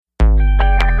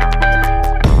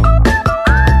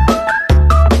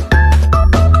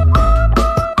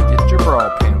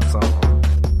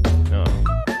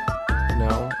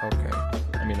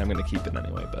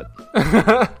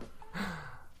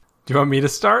Do you want me to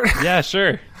start? Yeah,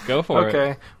 sure. Go for it.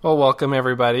 Okay. Well, welcome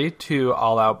everybody to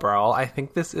All Out Brawl. I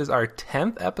think this is our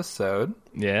 10th episode.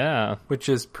 Yeah. Which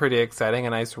is pretty exciting.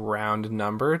 A nice round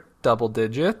number. Double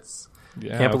digits.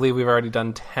 Yeah. Can't believe we've already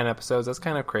done 10 episodes. That's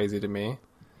kind of crazy to me.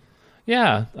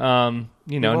 Yeah. We've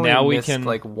only now we missed, can...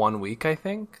 like 1 week, I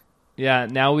think. Yeah,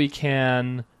 now we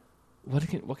can... What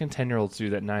can 10-year-olds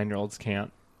do that 9-year-olds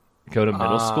can't? Go to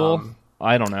middle school?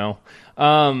 I don't know.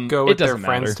 Go with their matter.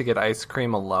 friends to get ice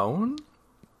cream alone?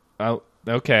 Oh,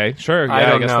 okay. Sure. Yeah, I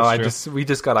don't guess know. that's true. We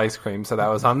just got ice cream, so that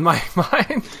was on my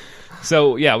mind.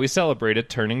 So, yeah, we celebrated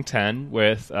turning 10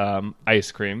 with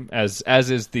ice cream, as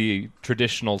is the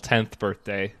traditional 10th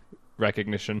birthday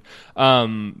recognition.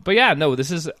 But yeah, no,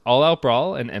 this is All Out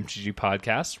Brawl, an MTG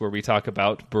podcast where we talk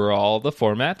about Brawl, the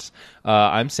format.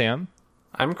 I'm Sam.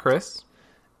 I'm Chris.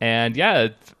 And yeah,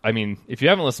 if you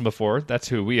haven't listened before, that's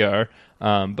who we are.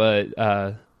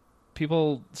 But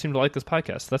people seem to like this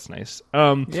podcast. That's nice.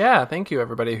 Yeah, thank you,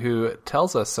 everybody who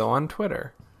tells us so on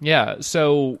Twitter. Yeah,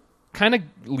 so kind of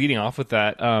leading off with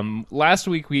that, last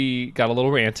week we got a little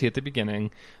ranty at the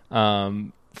beginning. For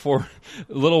a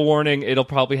little warning, it'll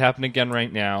probably happen again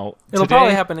right now. It'll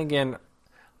probably happen again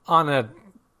on a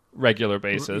regular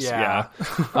basis. Yeah.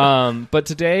 But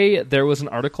today there was an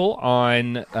article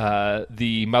on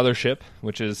the Mothership,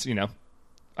 which is,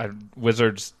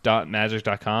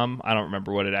 wizards.magic.com. I don't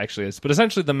remember what it actually is, but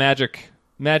essentially the Magic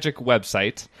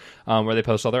website where they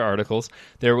post all their articles.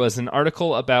 There was an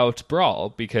article about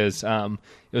Brawl because it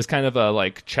was kind of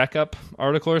a checkup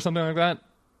article or something like that.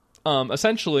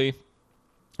 Essentially,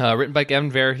 written by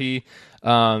Gavin Verhey.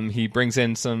 He brings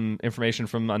in some information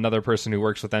from another person who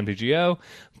works with MTGO,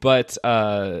 but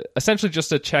essentially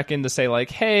just a check-in to say,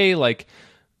 hey,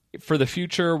 for the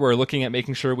future, we're looking at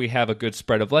making sure we have a good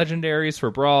spread of legendaries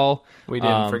for Brawl. We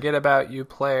didn't forget about you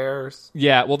players.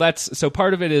 Yeah, well, so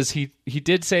part of it is he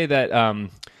did say that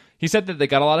he said that they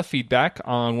got a lot of feedback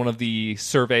on one of the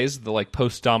surveys, the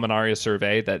post Dominaria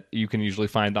survey that you can usually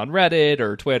find on Reddit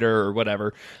or Twitter or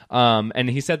whatever. And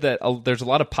he said that there's a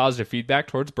lot of positive feedback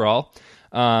towards Brawl.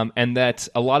 And that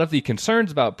a lot of the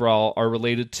concerns about Brawl are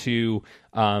related to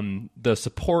the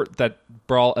support that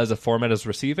Brawl as a format is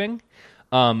receiving.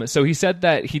 So he said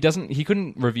that he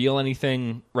couldn't reveal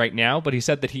anything right now, but he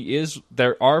said that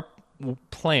there are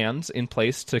plans in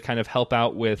place to kind of help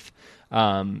out with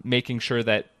making sure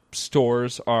that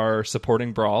stores are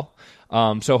supporting Brawl.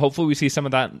 So hopefully we see some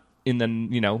of that in the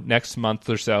next month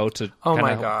or so. Oh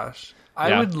my gosh,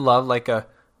 I would love a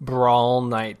Brawl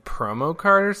Night promo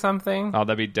card or something. Oh,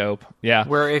 that'd be dope. Yeah.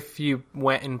 Where if you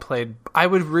went and played, I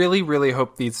would really, really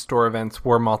hope these store events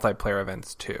were multiplayer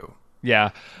events too.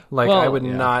 Yeah. I would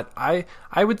not, I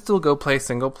would still go play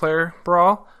single player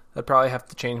Brawl. I'd probably have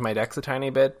to change my decks a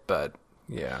tiny bit, but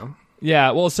yeah.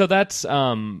 Yeah, well, so that's,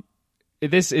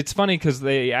 it's funny because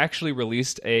they actually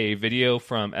released a video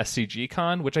from SCG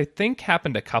Con, which I think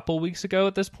happened a couple weeks ago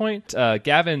at this point.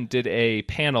 Gavin did a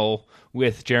panel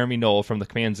with Jeremy Knoll from the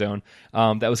Command Zone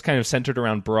that was kind of centered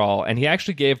around Brawl, and he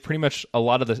actually gave pretty much a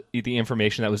lot of the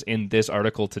information that was in this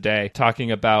article today, talking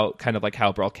about kind of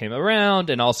how Brawl came around,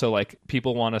 and also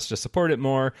people want us to support it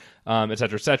more, et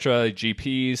cetera,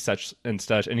 GPs, such and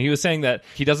such. And he was saying that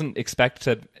he doesn't expect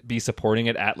to be supporting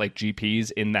it at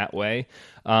GPs in that way,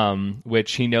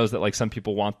 which he knows that some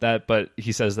people want that, but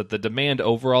he says that the demand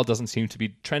overall doesn't seem to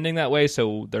be trending that way,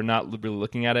 so they're not really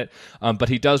looking at it. But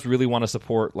he does really want to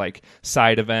support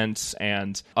side events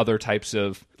and other types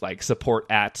of support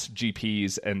at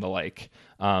GPs and the like.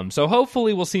 So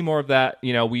hopefully we'll see more of that.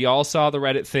 We all saw the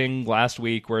Reddit thing last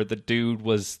week where the dude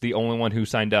was the only one who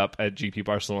signed up at GP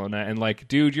Barcelona, and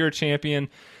dude, you're a champion.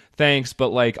 Thanks, but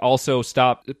also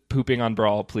stop pooping on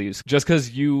Brawl, please. Just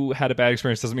because you had a bad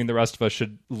experience doesn't mean the rest of us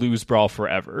should lose Brawl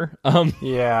forever.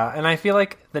 Yeah, and I feel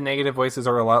the negative voices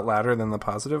are a lot louder than the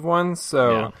positive ones,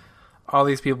 so yeah. All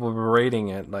these people berating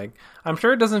it, I'm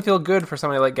sure it doesn't feel good for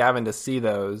somebody like Gavin to see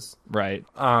those right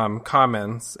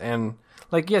comments, and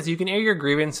yes, you can air your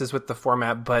grievances with the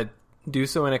format, but do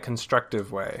so in a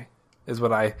constructive way. It's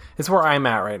where I'm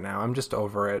at right now. I'm just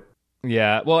over it.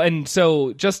 Yeah, well, and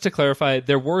so just to clarify,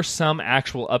 there were some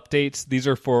actual updates. These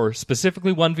are for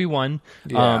specifically 1v1.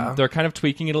 Yeah. They're kind of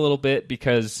tweaking it a little bit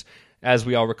because, as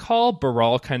we all recall,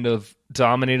 Brawl kind of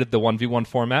dominated the 1v1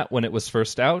 format when it was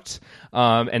first out.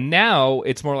 And now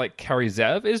it's more like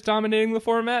Karizev is dominating the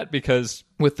format because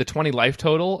with the 20 life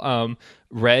total,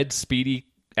 red, speedy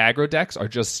aggro decks are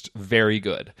just very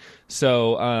good.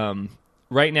 So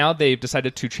right now they've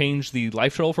decided to change the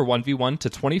life total for 1v1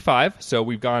 to 25. So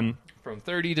we've gone from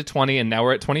 30 to 20, and now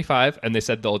we're at 25, and they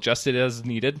said they'll adjust it as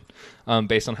needed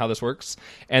based on how this works.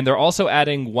 And they're also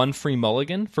adding one free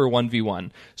mulligan for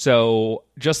 1v1. So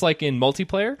just like in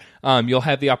multiplayer, you'll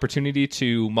have the opportunity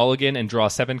to mulligan and draw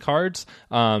 7 cards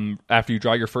after you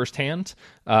draw your first hand,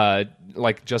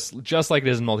 like just like it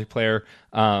is in multiplayer.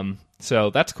 So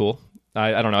that's cool.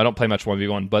 I don't know. I don't play much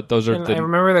 1v1, but those are I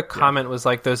remember the comment was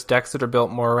like those decks that are built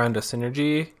more around a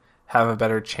synergy have a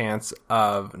better chance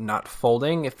of not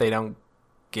folding if they don't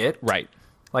get right.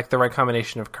 Like the right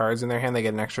combination of cards in their hand, they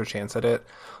get an extra chance at it.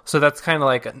 So that's kind of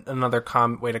like another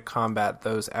way to combat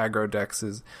those aggro decks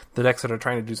is the decks that are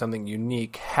trying to do something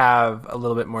unique have a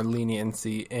little bit more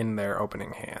leniency in their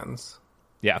opening hands.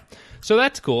 Yeah. So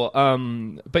that's cool.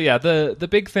 But yeah, the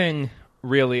big thing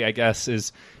really, I guess,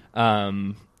 is,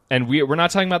 and we're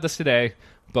not talking about this today,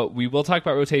 but we will talk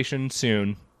about rotation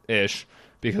soon-ish.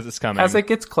 Because it's coming. As it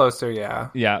gets closer, yeah.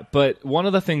 Yeah, but one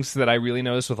of the things that I really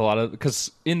noticed with a lot of... Because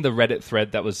in the Reddit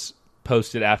thread that was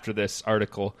posted after this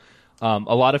article, a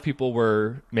lot of people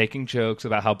were making jokes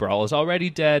about how Brawl is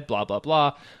already dead, blah, blah,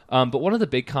 blah. But one of the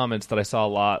big comments that I saw a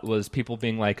lot was people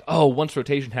being like, oh, once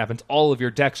rotation happens, all of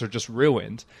your decks are just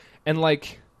ruined. And,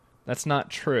 like, that's not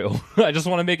true. I just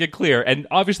want to make it clear. And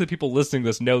obviously people listening to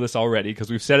this know this already because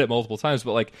we've said it multiple times,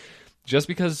 but, like... Just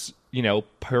because,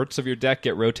 parts of your deck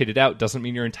get rotated out doesn't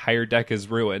mean your entire deck is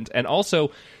ruined. And also...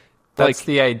 That's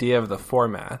the idea of the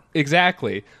format.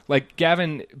 Exactly. Like,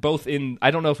 Gavin, both in...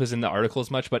 I don't know if it's in the article as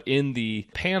much, but in the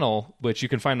panel, which you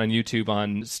can find on YouTube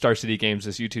on Star City Games'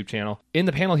 YouTube channel, in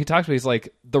the panel he talks about, he's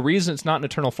like, the reason it's not an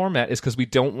eternal format is because we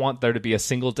don't want there to be a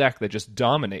single deck that just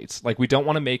dominates. Like, we don't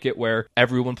want to make it where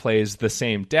everyone plays the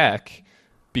same deck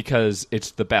because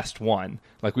it's the best one.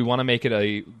 Like, we want to make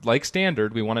it like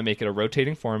Standard, we want to make it a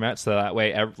rotating format so that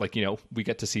way, we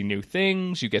get to see new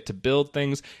things, you get to build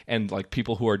things, and, like,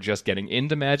 people who are just getting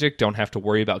into Magic don't have to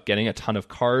worry about getting a ton of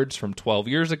cards from 12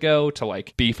 years ago to,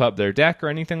 like, beef up their deck or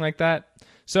anything like that.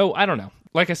 So, I don't know.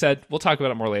 Like I said, we'll talk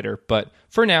about it more later, but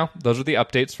for now, those are the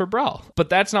updates for Brawl. But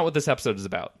that's not what this episode is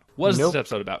about. What is this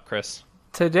episode about, Chris?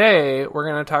 Today, we're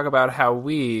going to talk about how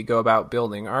we go about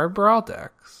building our Brawl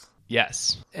decks.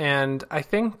 Yes. And I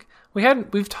think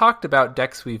we've talked about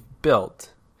decks we've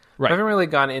built. Right. We haven't really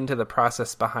gone into the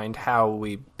process behind how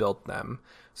we built them.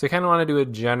 So we kind of want to do a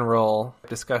general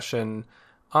discussion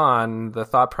on the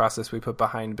thought process we put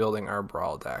behind building our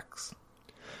Brawl decks.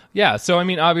 Yeah, so I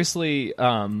mean, obviously,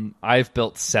 I've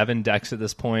built 7 decks at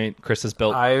this point. Chris has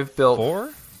built I've built 4?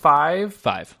 5.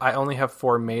 5. I only have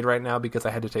 4 made right now because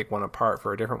I had to take one apart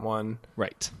for a different one.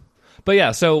 Right. But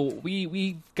yeah, so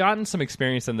we've gotten some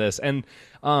experience in this, and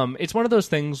it's one of those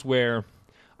things where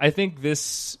I think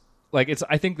this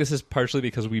is partially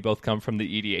because we both come from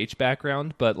the EDH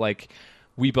background, but like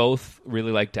we both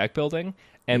really like deck building.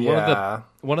 And one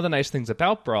of the nice things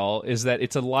about Brawl is that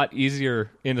it's a lot easier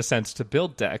in a sense to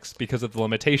build decks because of the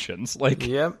limitations. Like,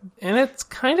 yep, and it's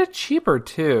kind of cheaper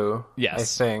too.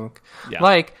 Yes, I think. Yeah.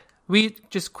 Like we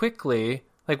just quickly,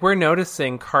 like we're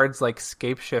noticing cards like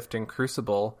Scapeshift and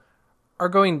Crucible are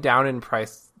going down in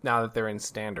price now that they're in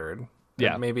Standard.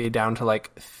 Yeah, maybe down to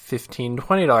like $15,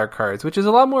 $20 cards, which is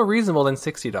a lot more reasonable than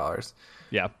 $60.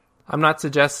 Yeah, I'm not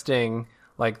suggesting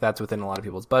like that's within a lot of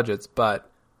people's budgets, but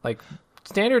like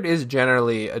Standard is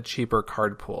generally a cheaper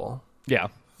card pool. Yeah,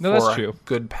 no, that's true.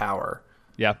 Good power.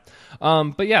 Yeah,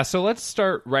 but yeah, so let's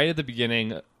start right at the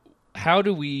beginning. How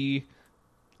do we,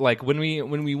 like, when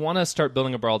we want to start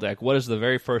building a Brawl deck? What is the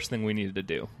very first thing we needed to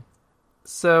do?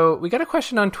 So we got a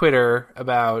question on Twitter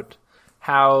about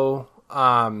how,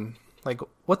 like,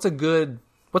 what's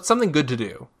something good to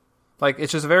do? Like,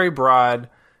 it's just a very broad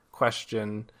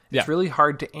question. It's really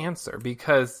hard to answer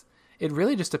because it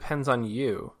really just depends on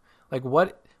you. Like,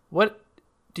 what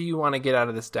do you want to get out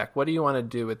of this deck? What do you want to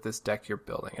do with this deck you're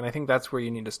building? And I think that's where you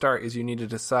need to start, is you need to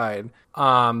decide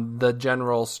the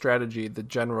general strategy, the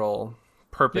general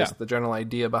purpose, the general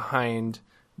idea behind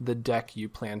the deck you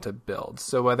plan to build.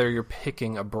 So whether you're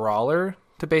picking a brawler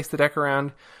to base the deck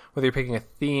around, whether you're picking a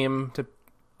theme to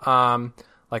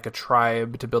like a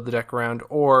tribe to build the deck around,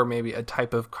 or maybe a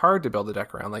type of card to build the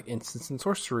deck around, like instants and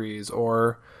sorceries,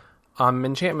 or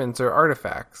enchantments or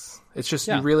artifacts. It's just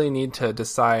you really need to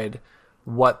decide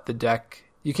what the deck...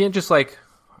 You can't just like,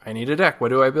 I need a deck, what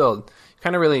do I build?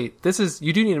 Kind of really...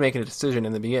 You do need to make a decision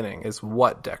in the beginning, is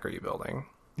what deck are you building?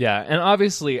 Yeah, and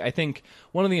obviously, I think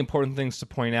one of the important things to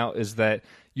point out is that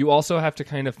you also have to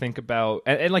kind of think about...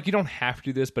 And like, you don't have to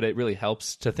do this, but it really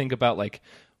helps to think about, like,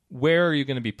 where are you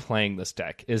going to be playing this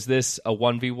deck? Is this a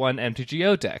 1v1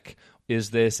 MTGO deck? Is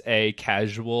this a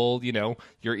casual, your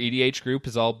EDH group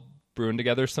is all brewing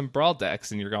together some Brawl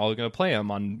decks and you're all going to play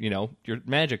them on, your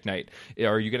Magic Night?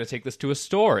 Are you going to take this to a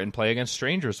store and play against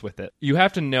strangers with it? You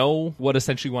have to know what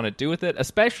essentially you want to do with it,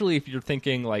 especially if you're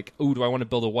thinking like, oh, do I want to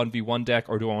build a 1v1 deck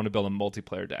or do I want to build a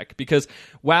multiplayer deck? Because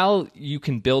while you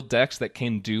can build decks that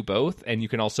can do both, and you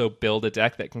can also build a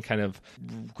deck that can kind of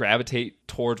gravitate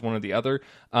towards one or the other,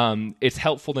 it's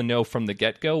helpful to know from the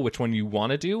get-go which one you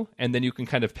want to do, and then you can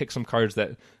kind of pick some cards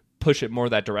that push it more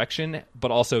that direction.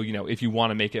 But also, if you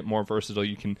want to make it more versatile,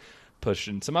 you can push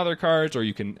in some other cards, or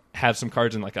you can have some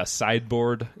cards in like a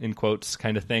sideboard, in quotes,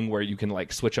 kind of thing, where you can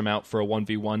like switch them out for a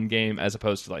 1v1 game as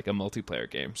opposed to like a multiplayer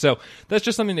game. So that's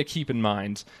just something to keep in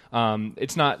mind.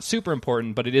 It's not super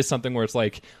important, but it is something where it's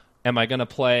like, am I going to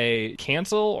play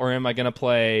cancel or am I going to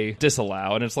play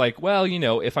disallow? And it's like, well,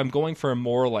 if I'm going for a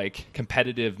more like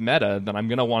competitive meta, then I'm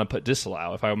going to want to put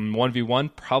disallow. If I'm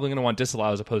 1v1, probably going to want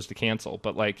disallow as opposed to cancel.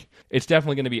 But like, it's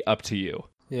definitely going to be up to you.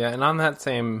 Yeah, and on that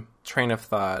same train of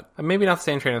thought, maybe not the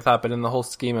same train of thought, but in the whole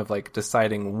scheme of like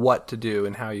deciding what to do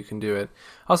and how you can do it,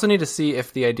 also need to see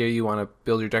if the idea you want to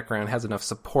build your deck around has enough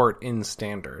support in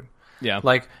standard. Yeah.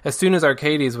 Like, as soon as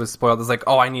Arcades was spoiled, it's like,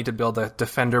 oh, I need to build a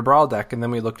Defender Brawl deck. And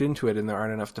then we looked into it, and there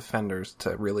aren't enough Defenders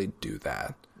to really do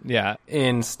that. Yeah.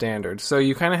 In Standard. So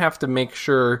you kind of have to make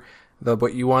sure that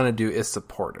what you want to do is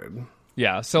supported.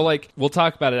 Yeah. So, like, we'll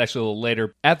talk about it actually a little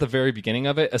later. At the very beginning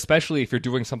of it, especially if you're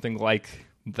doing something like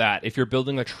that, if you're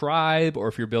building a tribe or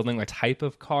if you're building a type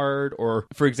of card, or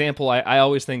for example, I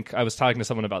always think, I was talking to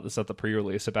someone about this at the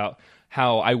pre-release, about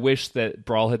how I wish that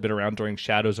Brawl had been around during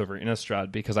Shadows over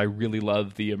Innistrad, because I really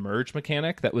love the emerge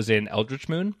mechanic that was in Eldritch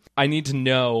Moon. I need to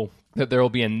know that there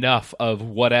will be enough of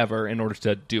whatever in order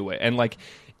to do it. And like,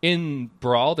 in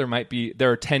Brawl, there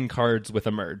are 10 cards with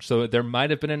Emerge, so there might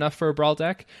have been enough for a Brawl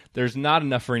deck. There's not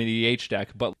enough for an EDH deck,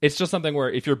 but it's just something where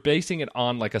if you're basing it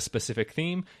on like a specific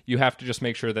theme, you have to just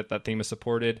make sure that that theme is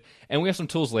supported. And we have some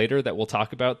tools later that we'll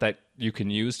talk about that you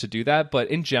can use to do that. But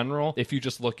in general, if you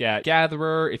just look at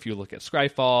Gatherer, if you look at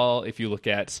Scryfall, if you look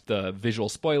at the visual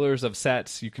spoilers of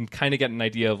sets, you can kind of get an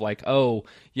idea of like, oh,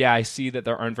 yeah, I see that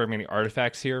there aren't very many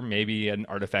artifacts here. Maybe an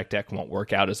artifact deck won't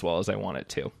work out as well as I want it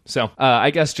to. So I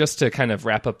guess just to kind of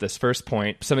wrap up this first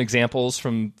point, some examples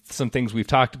from some things we've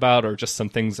talked about, or just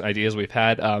some ideas we've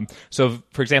had. So,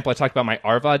 for example, I talked about my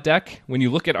Arvad deck. When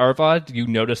you look at Arvad, you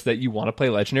notice that you want to play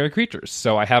legendary creatures.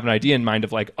 So I have an idea in mind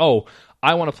of like, oh,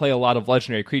 I want to play a lot of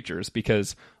legendary creatures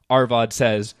because Arvad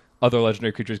says other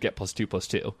legendary creatures get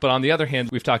 +2/+2. But on the other hand,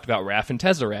 we've talked about Wrath and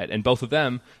Tezzeret, and both of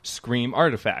them scream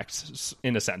artifacts,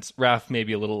 in a sense. Wrath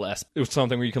maybe a little less. It was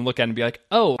something where you can look at and be like,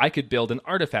 oh, I could build an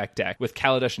artifact deck. With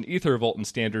Kaladesh and Aether Revolt in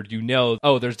Standard,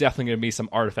 oh, there's definitely going to be some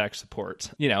artifact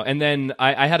support. And then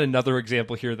I had another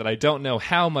example here that I don't know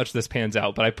how much this pans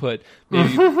out, but I put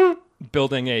maybe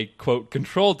building a, quote,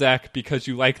 control deck because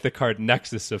you like the card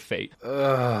Nexus of Fate.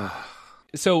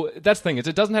 So that's the thing, is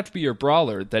it doesn't have to be your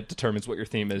brawler that determines what your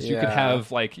theme is. You could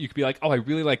have you could be like, oh, I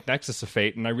really like Nexus of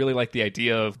Fate, and I really like the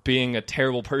idea of being a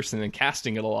terrible person and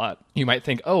casting it a lot. You might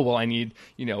think, oh, well, I need,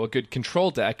 a good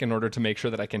control deck in order to make sure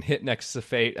that I can hit Nexus of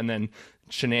Fate and then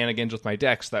shenanigans with my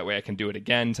decks. That way I can do it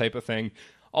again, type of thing.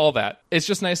 All that. It's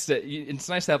just nice to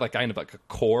have like kind of like a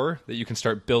core that you can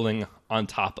start building on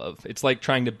top of. It's like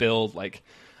trying to build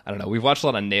I don't know, we've watched a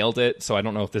lot of Nailed It, so I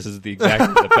don't know if this is the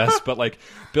best, but like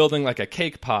building like a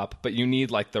cake pop, but you need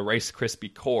like the Rice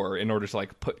Krispie core in order to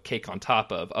like put cake on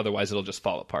top of, otherwise it'll just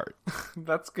fall apart.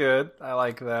 That's good. I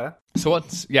like that. So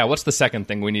what's the second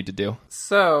thing we need to do?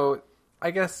 So I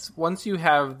guess once you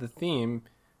have the theme,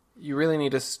 you really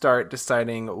need to start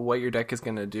deciding what your deck is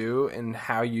going to do and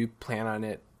how you plan on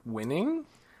it winning.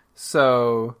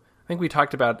 So I think we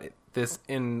talked about this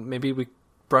maybe we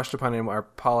brushed upon in our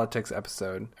politics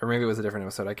episode, or maybe it was a different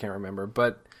episode, I can't remember,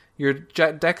 but your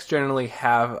decks generally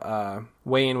have a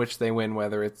way in which they win,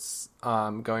 whether it's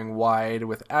going wide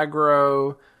with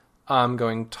aggro,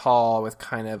 going tall with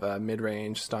kind of a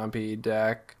mid-range stompy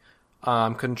deck,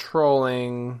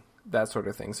 controlling, that sort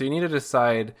of thing. So you need to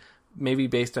decide, maybe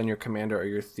based on your commander or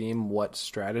your theme, what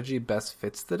strategy best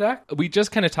fits the deck. We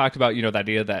just kind of talked about, the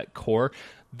idea of that core.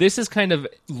 This is kind of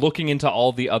looking into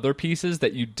all the other pieces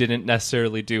that you didn't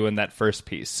necessarily do in that first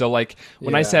piece. So like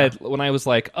when I was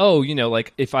like, oh,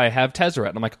 if I have Tezzeret,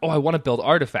 and I'm like, oh, I want to build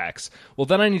artifacts. Well,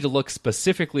 then I need to look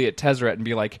specifically at Tezzeret and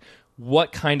be like,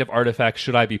 what kind of artifacts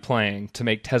should I be playing to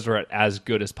make Tezzeret as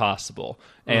good as possible?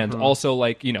 And also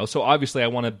so obviously I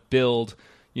want to build,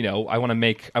 I want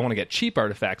to get cheap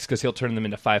artifacts because he'll turn them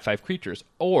into 5/5 creatures.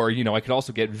 Or, I could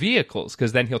also get vehicles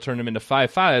because then he'll turn them into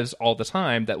 5/5s all the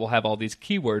time that will have all these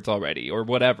keywords already or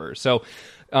whatever. So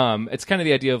It's kind of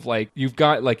the idea of like you've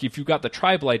got like if you've got the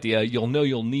tribal idea, you'll know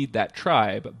you'll need that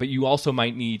tribe, but you also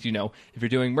might need, you know, if you're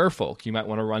doing merfolk, you might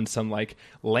want to run some like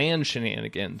land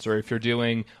shenanigans, or if you're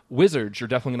doing wizards, you're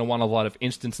definitely going to want a lot of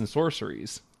instants and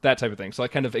sorceries, that type of thing. So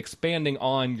like kind of expanding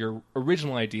on your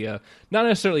original idea, not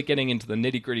necessarily getting into the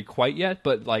nitty gritty quite yet,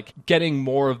 but like getting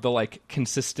more of the like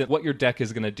consistent what your deck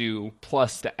is going to do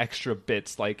plus the extra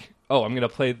bits like, oh, I'm going to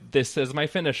play this as my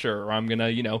finisher, or I'm going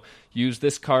to, you know, use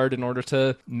this card in order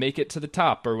to make it to the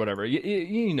top or whatever.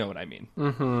 You know what I mean.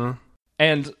 Mm-hmm.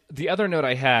 And the other note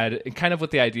I had, kind of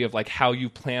with the idea of like how you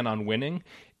plan on winning,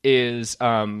 is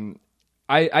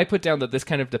I put down that this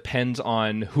kind of depends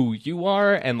on who you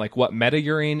are and like what meta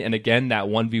you're in, and again, that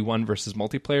 1v1 versus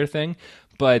multiplayer thing.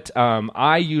 But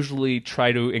I usually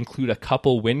try to include a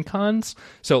couple win cons.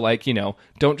 So, like, you know,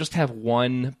 don't just have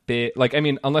one bit. Like, I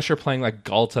mean, unless you're playing like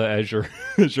Galta as your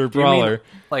as your brawler. You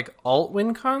mean, like alt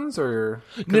win cons, or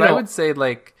because No. I would say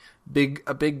like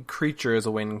a big creature is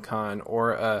a win con,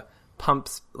 or a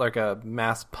like a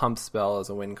mass pump spell is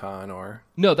a win con, or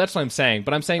No, that's what I'm saying.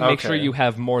 But I'm saying make sure Okay. you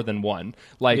have more than one.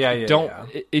 Like,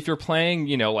 if you're playing,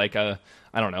 you know, like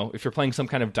I don't know, if you're playing some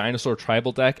kind of dinosaur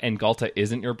tribal deck and Galta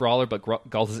isn't your brawler, but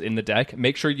Galta's in the deck,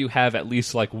 make sure you have at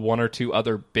least like one or two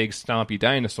other big stompy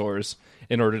dinosaurs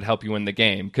in order to help you win the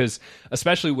game. Because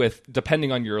especially with,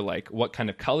 depending on your like what kind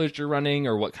of colors you're running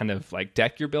or what kind of like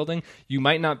deck you're building, you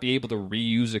might not be able to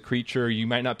reuse a creature, you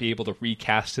might not be able to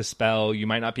recast a spell, you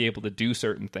might not be able to do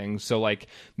certain things. So like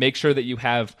make sure that you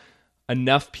have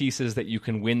enough pieces that you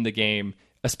can win the game,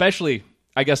 especially,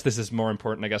 I guess this is more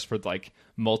important, I guess, for like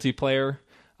multiplayer,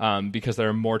 because there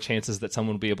are more chances that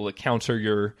someone will be able to counter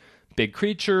your big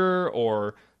creature,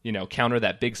 or, you know, counter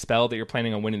that big spell that you're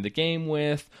planning on winning the game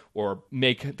with, or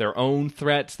make their own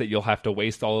threats that you'll have to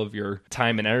waste all of your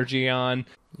time and energy on.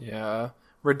 yeah,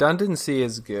 redundancy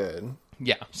is good.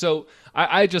 Yeah. So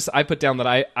I put down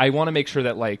that I want to make sure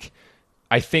that like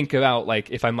I think about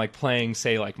like if I'm like playing,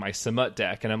 say, like my Samut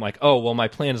deck, and I'm like, oh well, my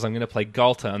plan is I'm going to play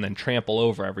Galta and then trample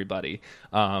over everybody.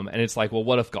 And it's like, well,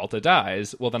 what if Galta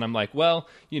dies? Well, then I'm like, well,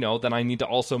 you know, then I need to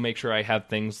also make sure I have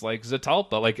things like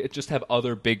Zatalpa, like just have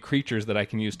other big creatures that I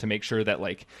can use to make sure that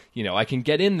like, you know, I can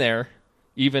get in there,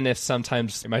 even if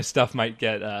sometimes my stuff might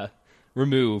get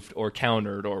removed or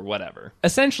countered or whatever.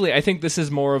 Essentially, I think this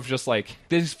is more of just like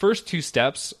these first two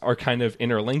steps are kind of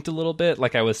interlinked a little bit,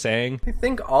 like I was saying. I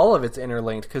think all of it's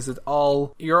interlinked because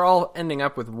you're all ending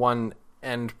up with one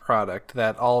end product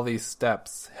that all these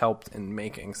steps helped in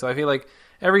making. So I feel like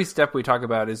every step we talk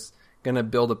about is going to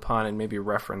build upon and maybe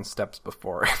reference steps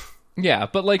before. Yeah,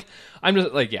 but like I'm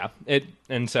just like, yeah,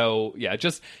 and so yeah,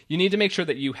 just you need to make sure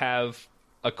that you have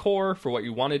a core for what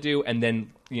you want to do, and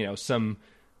then, you know, some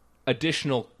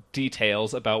additional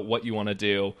details about what you want to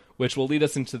do, which will lead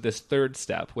us into this third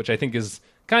step, which I think is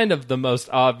kind of the most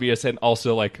obvious and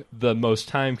also like the most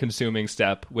time consuming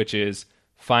step, which is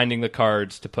finding the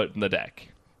cards to put in the deck.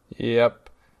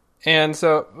 Yep. And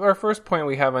so our first point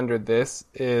we have under this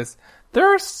is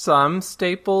there are some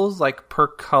staples like per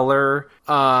color,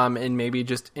 and maybe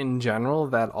just in general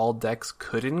that all decks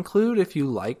could include if you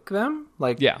like them.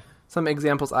 Like, Yeah. some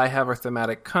examples I have are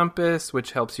Thematic Compass,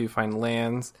 which helps you find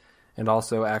lands and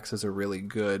also acts as a really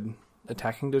good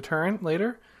attacking deterrent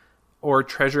later. Or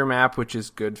Treasure Map, which is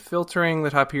good filtering the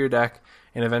top of your deck,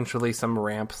 and eventually some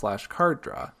ramp/card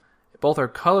draw. Both are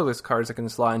colorless cards that can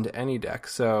slot into any deck,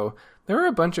 so there are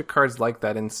a bunch of cards like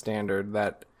that in Standard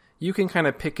that you can kind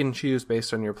of pick and choose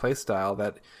based on your playstyle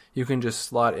that you can just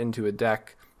slot into a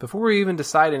deck before you even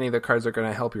decide any of the cards are going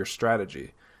to help your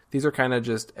strategy. These are kind of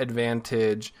just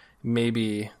advantage,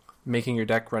 maybe making your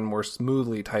deck run more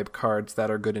smoothly type cards that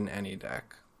are good in any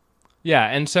deck. Yeah,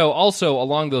 and so also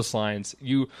along those lines,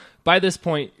 you by this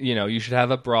point, you know, you should have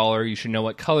a brawler, you should know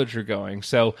what colors you're going.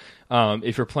 So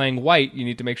if you're playing white, you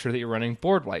need to make sure that you're running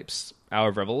board wipes. Hour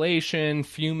of Revelation,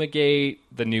 Fumigate,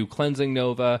 the new Cleansing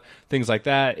Nova, things like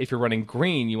that. If you're running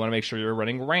green, you want to make sure you're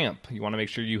running Ramp. You want to make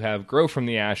sure you have Grow from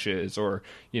the Ashes, or,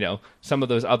 you know, some of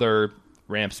those other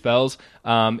ramp spells.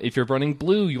 If you're running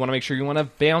blue, you want to make sure you want to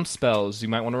have bounce spells. You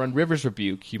might want to run River's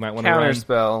Rebuke. You might want to Counter run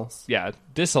spells. Yeah,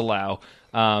 disallow.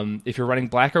 If you're running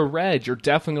black or red, you're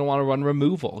definitely going to want to run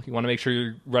removal. You want to make sure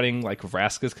you're running like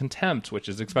Vraska's Contempt, which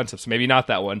is expensive, so maybe not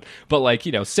that one, but like,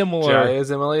 you know, similar. Jaya's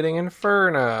Immolating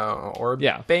Inferno, or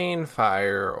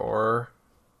Banefire, or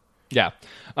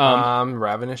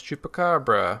Ravenous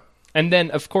Chupacabra. And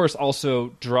then, of course,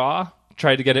 also draw.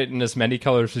 Try to get it in as many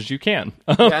colors as you can.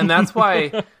 Yeah, and that's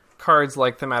why cards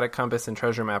like Thematic Compass and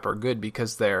Treasure Map are good,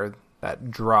 because they're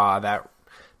that draw, that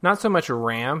not so much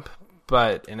ramp,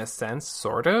 but in a sense,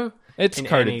 sort of. It's in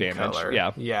card any advantage. color.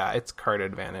 Yeah. Yeah, it's card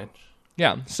advantage.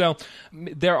 Yeah, so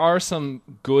there are some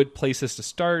good places to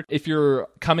start. If you're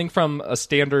coming from a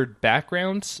standard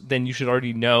background, then you should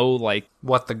already know, like,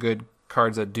 what the good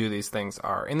cards that do these things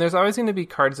are. And there's always going to be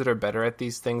cards that are better at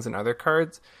these things than other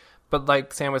cards. But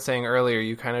like Sam was saying earlier,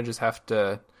 you kind of just have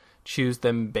to choose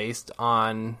them based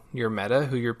on your meta,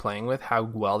 who you're playing with, how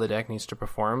well the deck needs to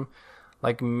perform.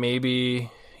 Like maybe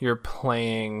you're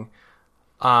playing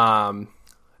Open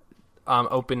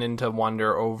into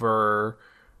Wonder over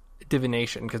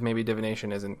Divination, because maybe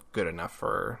Divination isn't good enough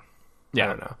for, I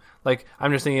don't know. Like,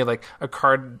 I'm just thinking of like a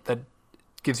card that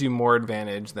gives you more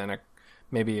advantage than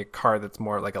maybe a card that's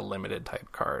more like a limited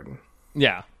type card.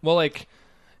 Yeah. Well, like,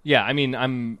 yeah, I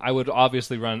mean, I would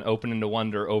obviously run Open into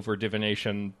Wonder over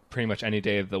Divination pretty much any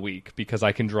day of the week, because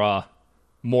I can draw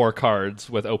more cards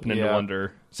with Open into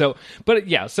Wonder. So, but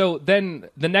yeah, so then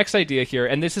the next idea here,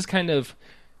 and this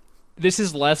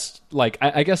is less, like,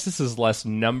 I guess this is less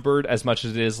numbered as much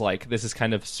as it is, like, this is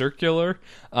kind of circular,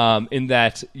 in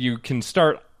that you can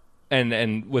start,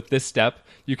 and with this step,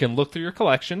 you can look through your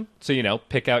collection. So, you know,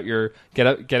 pick out get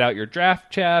out your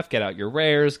draft chaff, get out your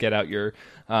rares, get out your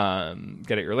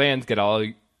lands, get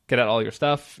out all your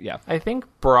stuff. Yeah. I think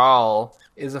Brawl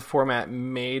is a format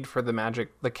made for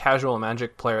the casual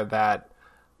Magic player that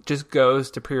just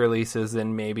goes to pre-releases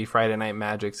and maybe Friday Night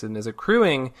Magics and is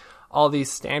accruing all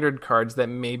these standard cards that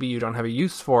maybe you don't have a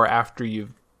use for after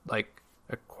you've like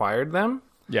acquired them.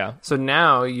 Yeah. So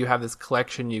now you have this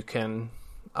collection you can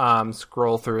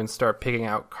scroll through and start picking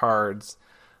out cards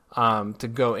to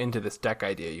go into this deck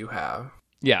idea you have.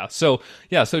 Yeah, so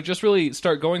just really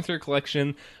start going through your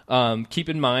collection. Keep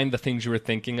in mind the things you were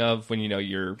thinking of when, you know,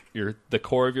 you're the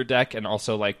core of your deck, and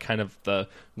also like kind of the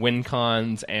win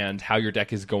cons and how your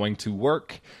deck is going to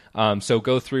work. So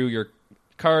go through your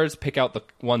cards, pick out the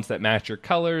ones that match your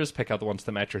colors, pick out the ones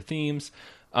that match your themes.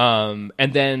 And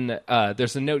then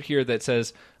there's a note here that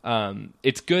says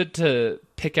it's good to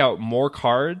pick out more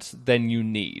cards than you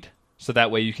need, so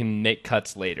that way you can make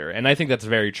cuts later. And I think that's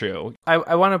very true.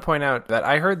 I want to point out that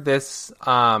I heard this,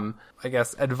 I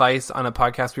guess, advice on a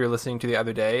podcast we were listening to the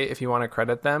other day, if you want to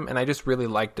credit them, and I just really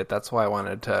liked it. That's why I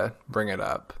wanted to bring it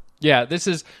up. Yeah, this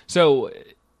is... So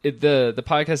the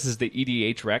podcast is the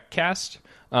EDH Recast.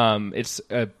 It's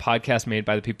a podcast made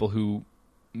by the people who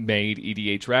made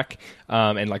EDH Rec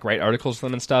and like write articles for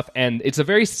them and stuff. And it's a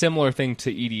very similar thing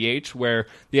to EDH, where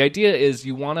the idea is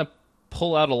you want to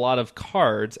pull out a lot of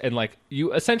cards, and like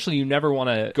you never want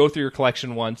to go through your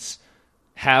collection once,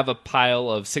 have a pile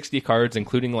of 60 cards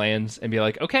including lands, and be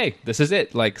like, okay, this is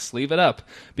it, like sleeve it up.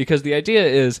 Because the idea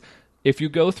is, if you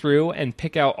go through and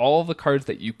pick out all the cards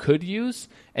that you could use,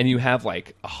 and you have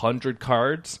like 100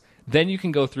 cards, then you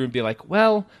can go through and be like,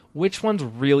 well, which ones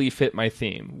really fit my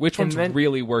theme? Which ones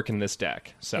really work in this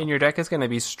deck? So, and your deck is going to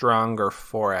be stronger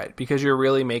for it, because you're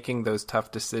really making those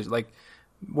tough decisions. Like,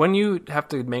 when you have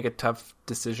to make a tough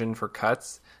decision for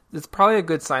cuts, it's probably a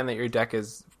good sign that your deck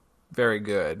is very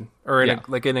good, or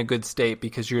in a good state,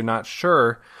 because you're not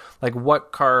sure like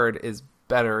what card is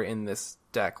better in this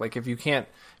deck. Like if you're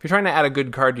trying to add a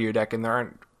good card to your deck and there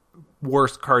aren't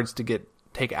worse cards to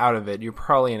take out of it, you're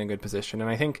probably in a good position. And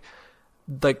I think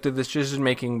like the decision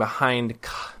making behind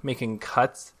making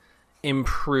cuts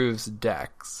improves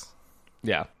decks.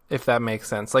 Yeah, if that makes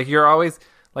sense. Like you're always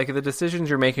like the decisions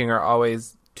you're making are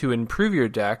always to improve your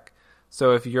deck.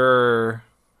 So if you're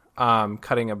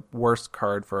cutting a worse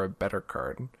card for a better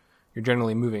card, you're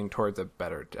generally moving towards a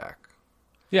better deck.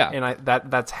 Yeah, and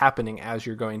that's happening as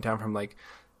you're going down from like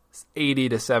 80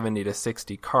 to 70 to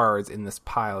 60 cards in this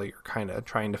pile. You're kind of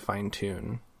trying to fine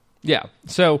tune. Yeah.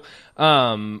 So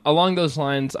along those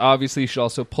lines, obviously you should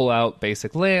also pull out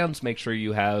basic lands. Make sure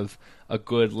you have a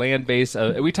good land base.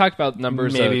 We talked about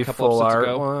numbers maybe a couple full episodes art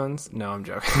ago. Ones. No, I'm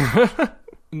joking.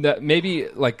 Maybe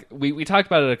like we talked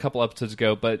about it a couple episodes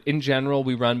ago, but in general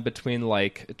we run between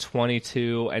like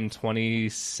 22 and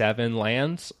 27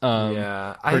 lands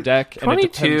per deck.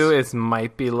 22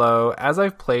 might be low. As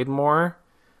I've played more,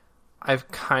 I've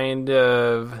kind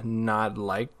of not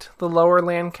liked the lower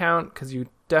land count, because you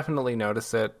definitely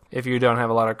notice it if you don't have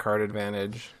a lot of card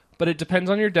advantage. But it depends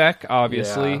on your deck,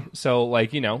 obviously. Yeah. So,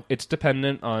 like, you know, it's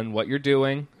dependent on what you're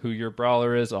doing, who your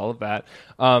brawler is, all of that.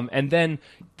 And then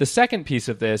the second piece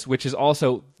of this, which is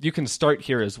also, you can start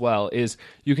here as well, is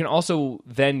you can also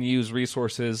then use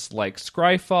resources like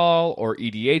Scryfall or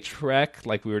EDH Rec,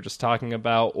 like we were just talking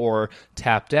about, or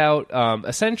Tapped Out.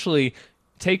 Essentially,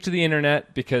 take to the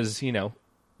internet, because, you know,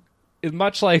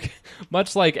 much like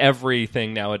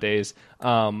everything nowadays,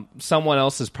 someone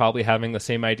else is probably having the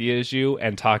same idea as you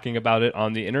and talking about it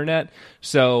on the internet.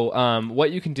 So what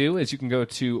you can do is you can go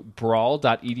to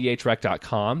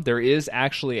brawl.edhrec.com. There is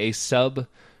actually a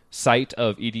site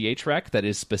of EDHREC that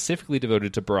is specifically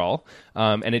devoted to Brawl,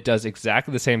 and it does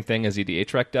exactly the same thing as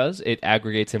EDHREC does. It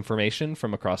aggregates information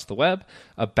from across the web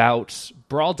about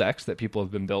Brawl decks that people have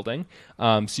been building.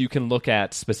 So you can look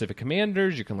at specific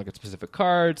commanders, you can look at specific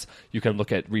cards, you can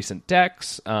look at recent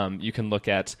decks, you can look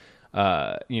at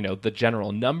the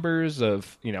general numbers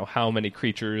of how many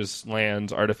creatures,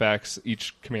 lands, artifacts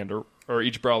each commander or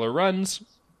each brawler runs,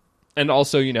 and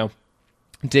also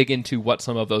dig into what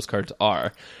some of those cards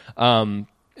are. And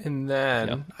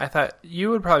then I thought you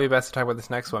would probably be best to talk about this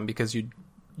next one because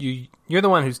you're the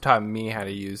one who's taught me how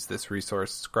to use this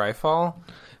resource, Scryfall.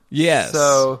 Yes.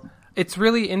 So it's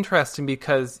really interesting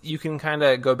because you can kind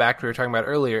of go back to what we were talking about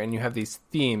earlier, and you have these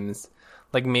themes.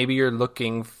 Like maybe you're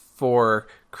looking for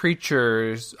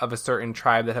creatures of a certain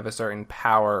tribe that have a certain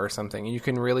power or something, and you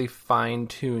can really fine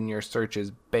tune your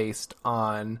searches based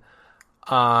on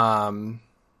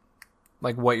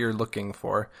like what you're looking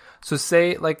for. So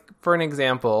say, like, for an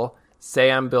example, say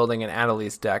I'm building an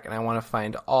Annalise deck and I want to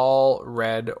find all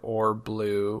red or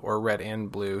blue or red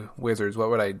and blue wizards. What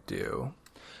would I do?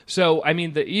 So, I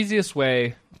mean, the easiest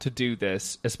way to do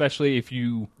this, especially if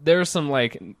there are some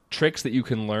like tricks that you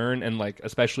can learn, and like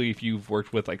especially if you've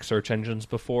worked with like search engines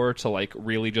before, to like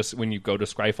really just when you go to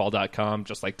scryfall.com,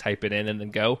 just like type it in and then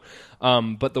go.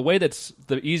 But the way that's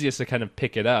the easiest to kind of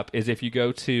pick it up is if you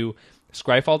go to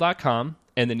scryfall.com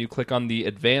and then you click on the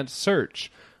advanced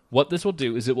search. What this will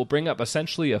do is it will bring up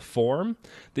essentially a form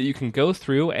that you can go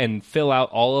through and fill out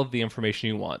all of the information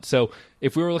you want. So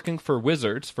if we were looking for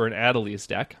wizards for an Annalise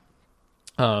deck,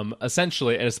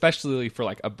 essentially, and especially for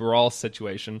like a Brawl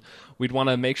situation, we'd want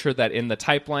to make sure that in the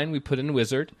type line we put in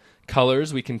wizard.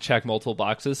 Colors, we can check multiple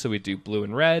boxes, so we do blue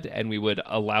and red, and we would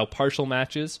allow partial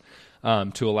matches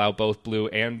to allow both blue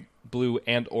and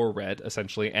or red,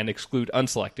 essentially, and exclude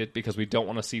unselected because we don't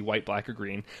want to see white, black, or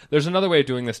green. There's another way of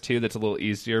doing this too that's a little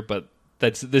easier, but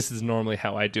this is normally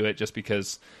how I do it just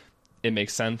because it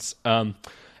makes sense. And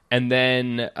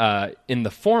then in the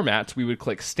formats, we would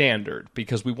click standard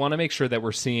because we want to make sure that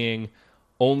we're seeing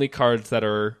only cards that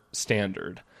are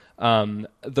standard.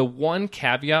 The one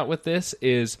caveat with this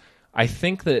is I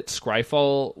think that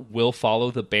Scryfall will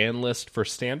follow the ban list for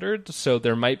standard, so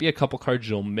there might be a couple cards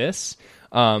you'll miss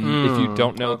if you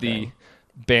don't know the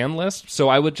ban list. So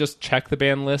I would just check the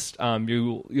ban list.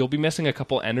 You'll be missing a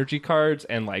couple energy cards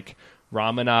and like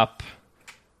Ramanop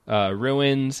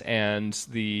Ruins and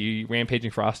the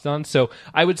Rampaging Frostodon. So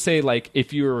I would say like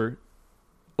if you're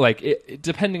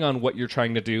depending on what you're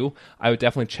trying to do, I would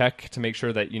definitely check to make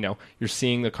sure that you're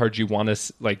seeing the cards you want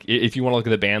to like. If you want to look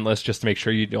at the ban list, just to make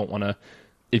sure you don't want to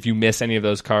if you miss any of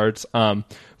those cards.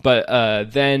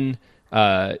 Then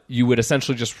you would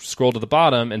essentially just scroll to the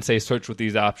bottom and say search with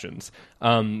these options.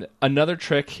 Another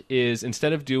trick is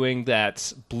instead of doing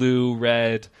that blue,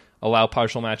 red, allow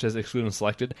partial matches, exclude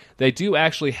unselected, they do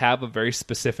actually have a very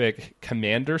specific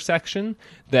commander section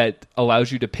that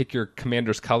allows you to pick your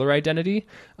commander's color identity,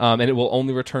 and it will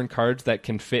only return cards that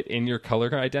can fit in your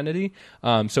color identity.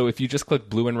 So if you just click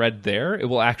blue and red there, it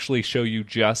will actually show you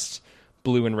just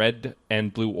blue and red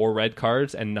and blue or red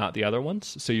cards and not the other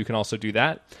ones. So you can also do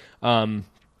that.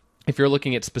 If you're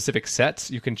looking at specific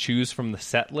sets, you can choose from the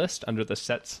set list under the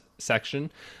sets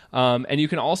section. And you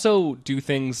can also do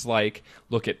things like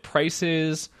look at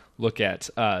prices, look at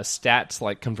stats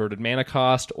like converted mana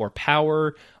cost or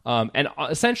power. And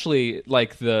essentially,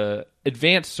 like the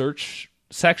advanced search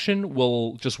section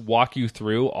will just walk you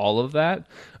through all of that.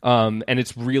 And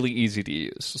it's really easy to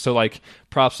use. So like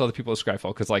props to other people at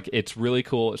Scryfall because like it's really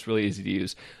cool. It's really easy to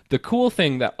use. The cool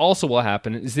thing that also will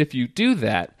happen is if you do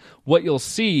that, what you'll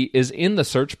see is in the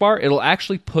search bar, it'll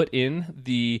actually put in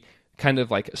the kind of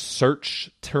like search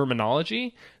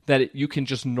terminology that you can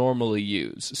just normally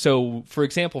use. So for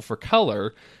example, for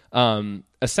color,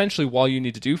 essentially all you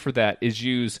need to do for that is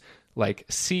use like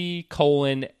C :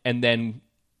 and then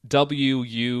W,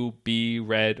 U, B,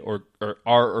 red, or R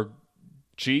or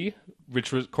G,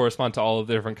 which would correspond to all of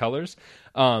the different colors.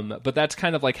 But that's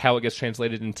kind of like how it gets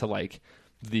translated into like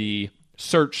the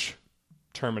search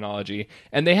terminology.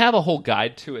 And they have a whole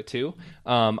guide to it too.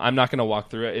 I'm not going to walk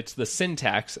through it. It's the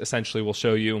syntax essentially will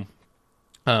show you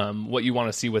what you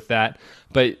want to see with that.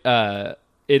 But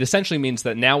it essentially means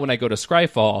that now when I go to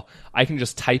Scryfall, I can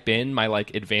just type in my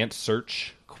like advanced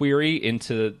search query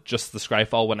into just the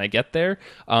Scryfall when I get there,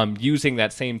 using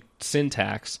that same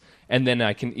syntax, and then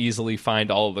I can easily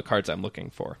find all of the cards I'm looking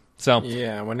for. So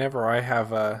yeah, whenever I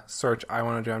have a search I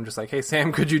want to do, I'm just like, hey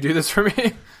Sam, could you do this for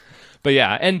me? But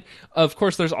yeah, and of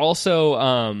course there's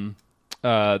also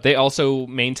they also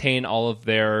maintain all of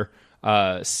their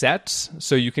sets,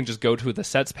 so you can just go to the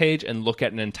sets page and look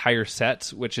at an entire set,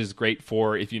 which is great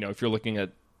for if you're looking at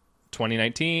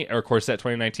 2019 or core set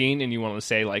 2019, and you want to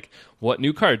say like, what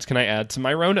new cards can I add to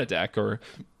my Rona deck, or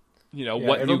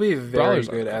what it'll new be very brawlers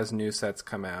good are there? as new sets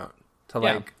come out to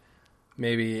Yeah. like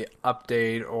maybe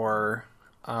update or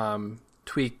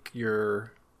tweak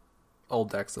your old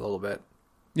decks a little bit.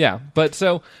 Yeah, but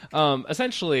so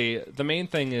essentially the main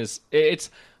thing is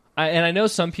and I know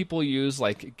some people use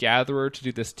like Gatherer to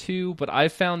do this too, but I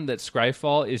found that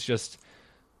Scryfall is just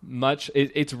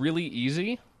it's really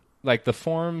easy. Like the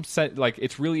form set, like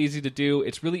it's really easy to do.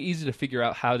 It's really easy to figure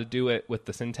out how to do it with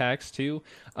the syntax too.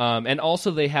 And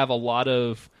also they have a lot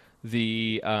of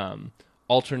the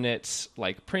alternates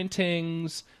like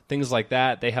printings, things like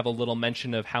that. They have a little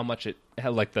mention of how much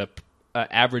like the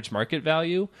average market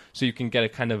value, so you can get a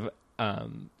kind of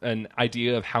an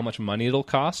idea of how much money it'll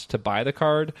cost to buy the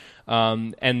card.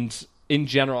 And in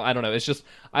general, I don't know. It's just,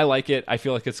 I like it. I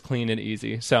feel like it's clean and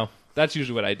easy. So that's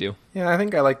usually what I do. Yeah, I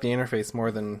think I like the interface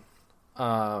more than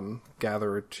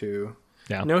Gatherer 2.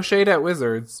 Yeah. No shade at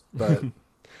Wizards, but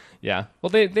Yeah. Well,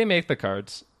 they make the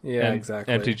cards. yeah, And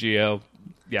exactly. MTGO.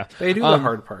 Yeah. They do the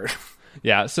hard part.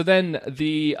 Yeah. So then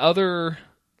the other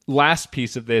last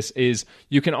piece of this is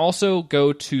you can also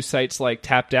go to sites like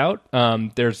Tapped Out.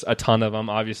 There's a ton of them,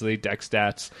 obviously, Deck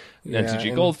Stats, MTG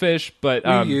and Goldfish, but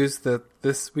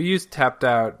we use Tapped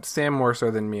Out. Sam more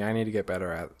so than me. I need to get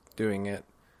better at doing it.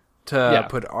 To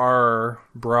put our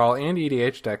Brawl and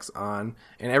EDH decks on,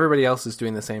 and everybody else is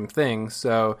doing the same thing.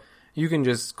 So you can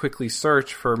just quickly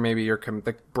search for maybe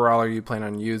the brawler you plan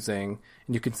on using,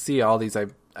 and you can see all these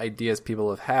ideas people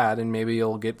have had, and maybe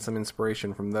you'll get some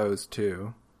inspiration from those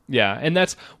too. Yeah, and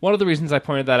that's one of the reasons I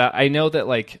pointed that out. I know that,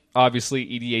 like, obviously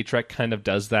EDHREC kind of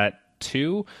does that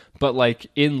too, but, like,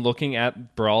 in looking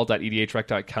at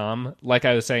brawl.edhrec.com, like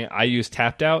I was saying, I use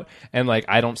Tapped Out, and, like,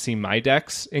 I don't see my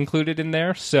decks included in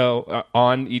there, so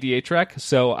on EDHREC,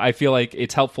 so I feel like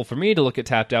it's helpful for me to look at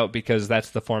Tapped Out because that's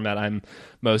the format I'm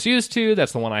most used to,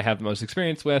 that's the one I have the most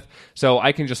experience with, so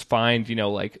I can just find,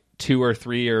 like, 2 or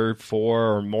 3 or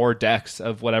 4 or more decks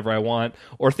of whatever I want,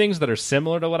 or things that are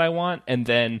similar to what I want, and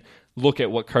then look at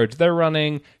what cards they're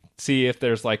running, see if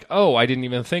there's like, oh, I didn't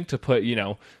even think to put,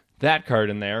 that card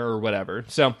in there or whatever.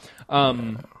 So,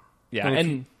 yeah,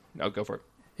 go for it.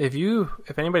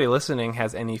 If anybody listening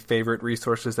has any favorite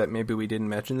resources that maybe we didn't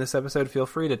mention this episode, feel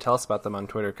free to tell us about them on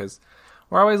Twitter, because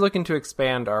we're always looking to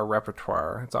expand our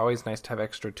repertoire. It's always nice to have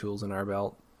extra tools in our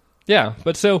belt. Yeah,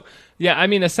 but so, yeah, I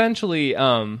mean, essentially,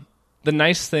 the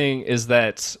nice thing is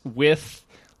that with,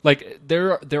 like,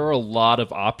 there are a lot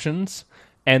of options,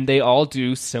 and they all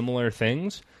do similar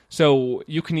things. So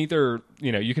you can either,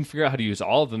 you can figure out how to use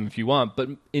all of them if you want, but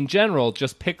in general,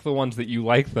 just pick the ones that you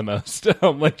like the most.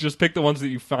 Like, just pick the ones that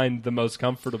you find the most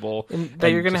comfortable. And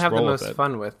that you're going to have the most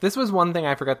fun with. This was one thing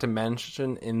I forgot to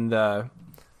mention in the,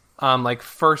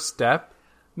 first step.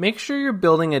 Make sure you're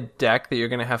building a deck that you're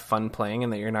going to have fun playing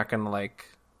and that you're not going to,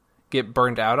 get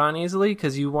burned out on easily,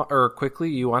 because you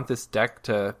want this deck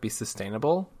to be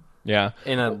sustainable. Yeah.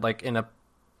 In a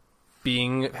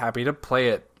being happy to play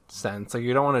it sense. Like,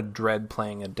 you don't want to dread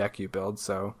playing a deck you build,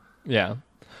 so... Yeah.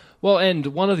 Well, and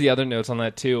one of the other notes on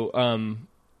that, too,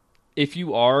 if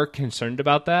you are concerned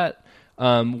about that,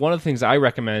 one of the things I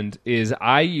recommend is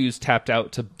I use Tapped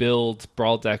Out to build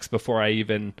Brawl decks before I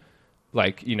even,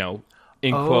 quote,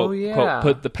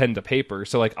 put the pen to paper.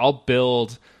 So, I'll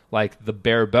build, the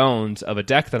bare bones of a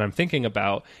deck that I'm thinking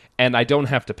about, and I don't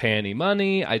have to pay any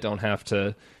money, I don't have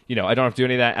to... I don't have to do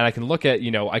any of that, and I can look at,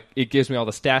 it gives me all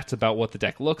the stats about what the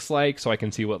deck looks like, so I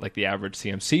can see what, the average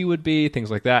CMC would be, things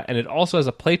like that, and it also has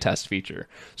a playtest feature.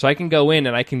 So I can go in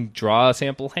and I can draw a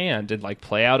sample hand and,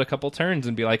 play out a couple turns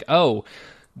and be like, oh,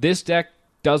 this deck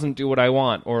doesn't do what I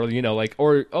want, or,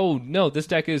 oh, no,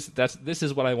 this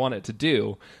is what I want it to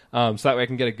do, so that way I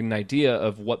can get a good idea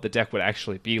of what the deck would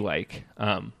actually be like.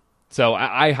 So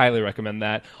I highly recommend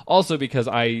that. Also because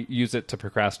I use it to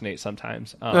procrastinate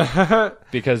sometimes.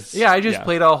 Because I just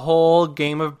played a whole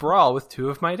game of Brawl with 2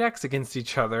 of my decks against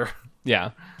each other.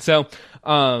 Yeah. So,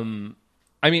 I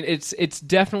mean, it's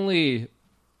definitely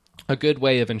a good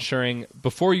way of ensuring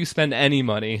before you spend any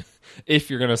money, if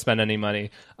you're going to spend any money,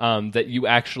 that you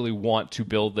actually want to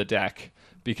build the deck,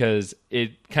 because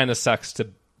it kind of sucks to,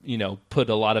 put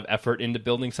a lot of effort into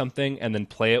building something and then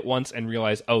play it once and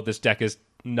realize, oh, this deck is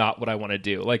not what I want to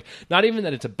do. Not even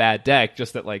that it's a bad deck,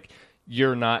 just that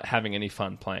you're not having any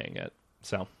fun playing it.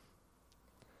 So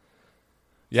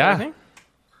yeah. So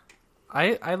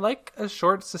I like a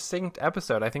short, succinct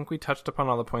episode. I think we touched upon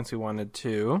all the points we wanted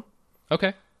to.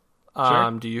 Okay.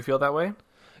 Sure. Do you feel that way?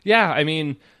 Yeah, I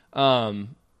mean,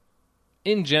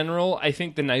 in general, I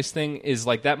think the nice thing is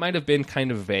that might have been kind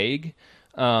of vague.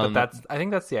 But I think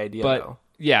that's the idea, but though.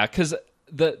 Yeah, because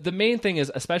the main thing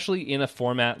is, especially in a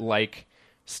format like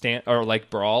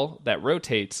Brawl that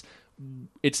rotates,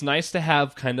 it's nice to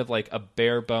have kind of like a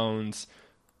bare bones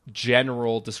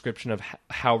general description of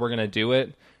how we're going to do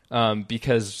it,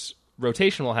 because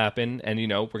rotation will happen, and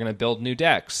we're going to build new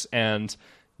decks, and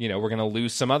we're going to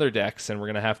lose some other decks, and we're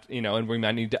going to have to, and we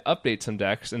might need to update some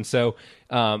decks. And so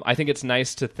I think it's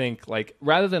nice to think like,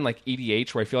 rather than like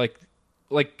EDH, where I feel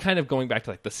like kind of going back to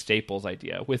like the staples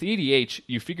idea. With EDH,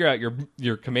 you figure out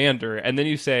your commander, and then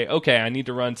you say, okay, I need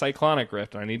to run Cyclonic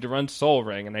Rift, and I need to run Soul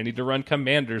Ring, and I need to run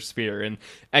Commander Sphere, and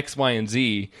X, Y, and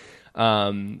Z.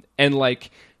 And like,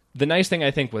 the nice thing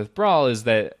I think with Brawl is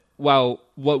that, while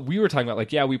what we were talking about,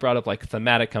 like, yeah, we brought up like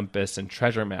Thematic Compass and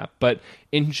Treasure Map, but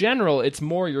in general, it's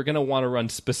more you're going to want to run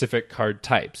specific card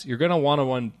types. You're going to want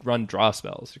to run draw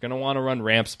spells. You're going to want to run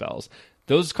ramp spells.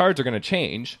 Those cards are going to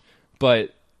change,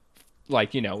 but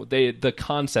like, the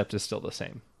concept is still the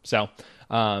same. So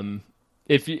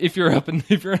if you're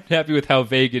unhappy with how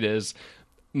vague it is,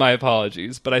 my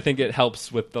apologies, but I think it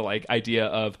helps with the like idea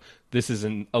of this is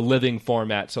a living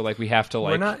format. So like, we have to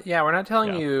like, we're not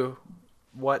telling you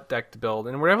what deck to build,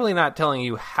 and we're definitely not telling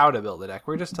you how to build a deck.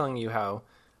 We're just telling you how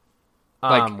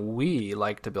we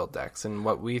like to build decks and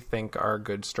what we think are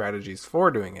good strategies for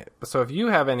doing it. So if you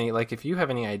have any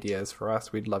ideas for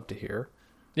us, we'd love to hear.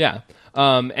 Yeah.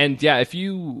 And yeah, if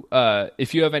you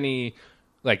have any,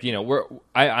 like,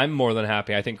 I'm more than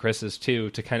happy, I think Chris is too,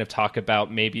 to kind of talk about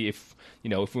maybe if we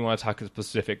want to talk to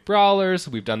specific brawlers.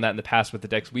 We've done that in the past with the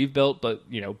decks we've built, but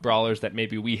brawlers that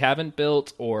maybe we haven't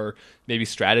built, or maybe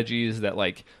strategies that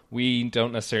like we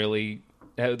don't necessarily,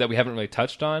 that we haven't really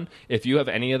touched on. If you have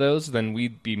any of those, then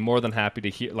we'd be more than happy to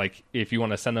hear. Like, if you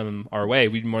want to send them our way,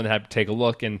 we'd be more than happy to take a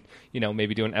look and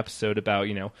maybe do an episode about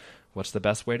what's the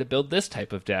best way to build this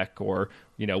type of deck, or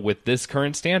with this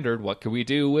current standard, what could we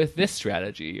do with this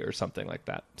strategy, or something like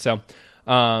that. So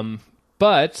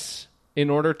but in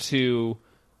order to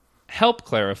help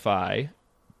clarify,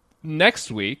 next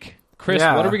week, Chris,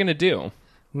 what are we going to do?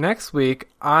 Next week,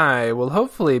 I will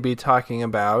hopefully be talking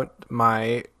about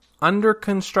my under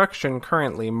construction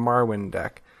currently Marwyn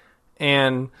deck.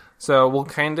 And so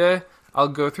I'll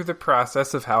go through the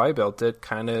process of how I built it,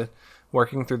 kind of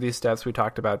working through these steps we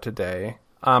talked about today.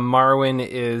 Marwyn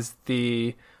is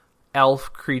the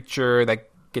elf creature that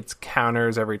gets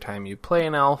counters every time you play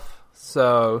an elf.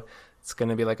 So it's going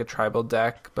to be like a tribal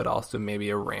deck, but also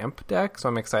maybe a ramp deck. So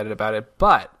I'm excited about it.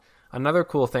 But another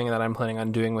cool thing that I'm planning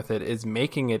on doing with it is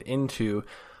making it into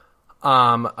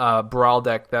a Brawl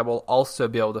deck that will also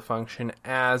be able to function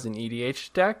as an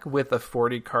EDH deck with a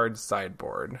 40-card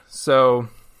sideboard. So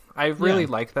I really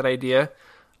like that idea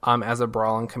as a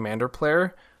Brawl and Commander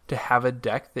player, to have a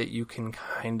deck that you can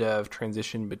kind of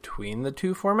transition between the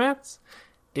two formats.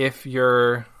 If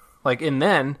you're like, and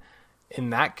then in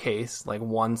that case, like,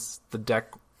 once the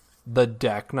deck,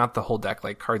 not the whole deck,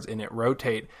 like cards in it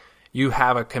rotate, you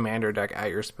have a Commander deck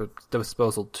at your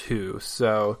disposal too.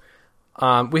 So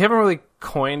we haven't really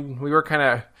we were kind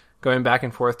of going back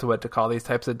and forth to what to call these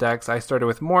types of decks. I started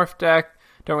with Morph deck.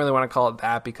 Don't really want to call it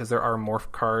that because there are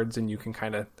Morph cards, and you can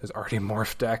there's already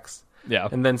Morph decks. Yeah.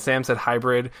 And then Sam said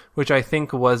Hybrid, which I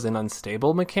think was an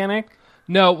unstable mechanic.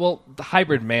 No, well, the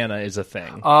hybrid mana is a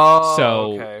thing. Oh,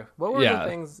 so, okay. What were the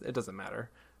things? It doesn't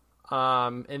matter.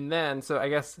 And then, so I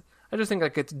guess, I just think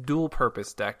like it's dual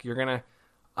purpose deck. You're going to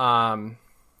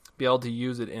be able to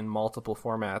use it in multiple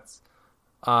formats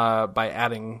by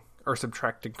adding or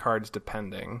subtracting cards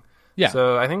depending. Yeah.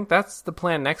 So I think that's the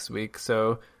plan next week.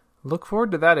 So look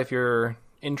forward to that if you're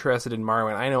interested in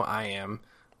Marwyn. I know I am.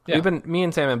 Yeah. Me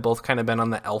and Sam have both kind of been on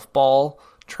the elf ball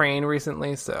train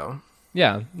recently, so...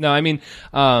 Yeah, no, I mean,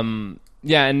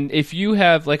 yeah, and if you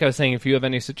have, like I was saying, if you have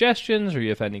any suggestions or you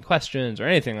have any questions or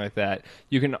anything like that,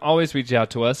 you can always reach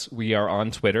out to us. We are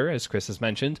on Twitter, as Chris has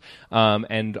mentioned,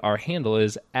 and our handle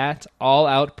is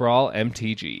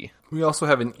 @AllOutBrawlMTG. We also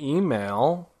have an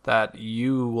email that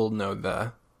you will know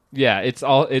the... Yeah, it's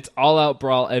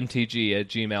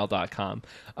alloutbrawlmtg@gmail.com.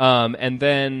 And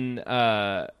then,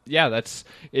 yeah, that's,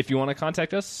 if you want to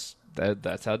contact us,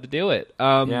 that's how to do it.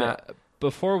 Yeah.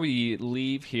 Before we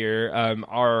leave here,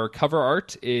 our cover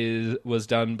art was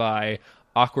done by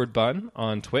Awkward Bun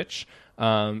on Twitch.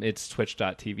 It's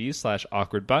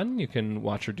twitch.tv/awkwardbun. You can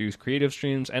watch or do creative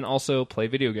streams and also play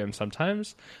video games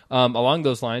sometimes. Along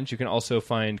those lines, you can also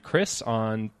find Chris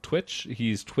on Twitch.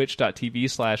 He's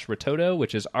twitch.tv/Retoto,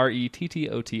 which is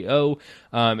RETTOTO.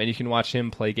 And you can watch him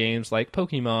play games like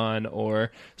Pokemon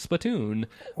or Splatoon.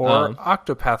 Or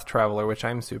Octopath Traveler, which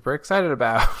I'm super excited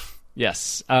about.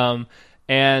 Yes.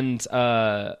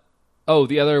 Oh,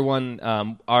 the other one,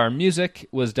 our music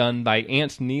was done by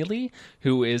Ant Neely,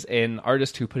 who is an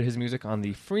artist who put his music on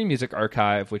the Free Music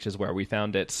Archive, which is where we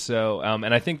found it. So,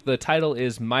 and I think the title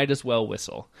is Might As Well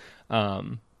Whistle.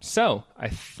 So I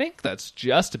think that's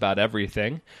just about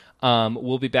everything.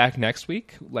 We'll be back next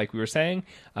week, like we were saying,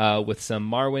 with some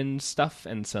Marwyn stuff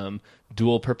and some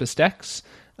dual-purpose decks.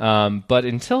 But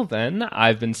until then,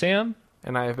 I've been Sam.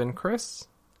 And I have been Chris.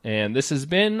 And this has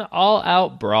been All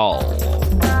Out Brawl.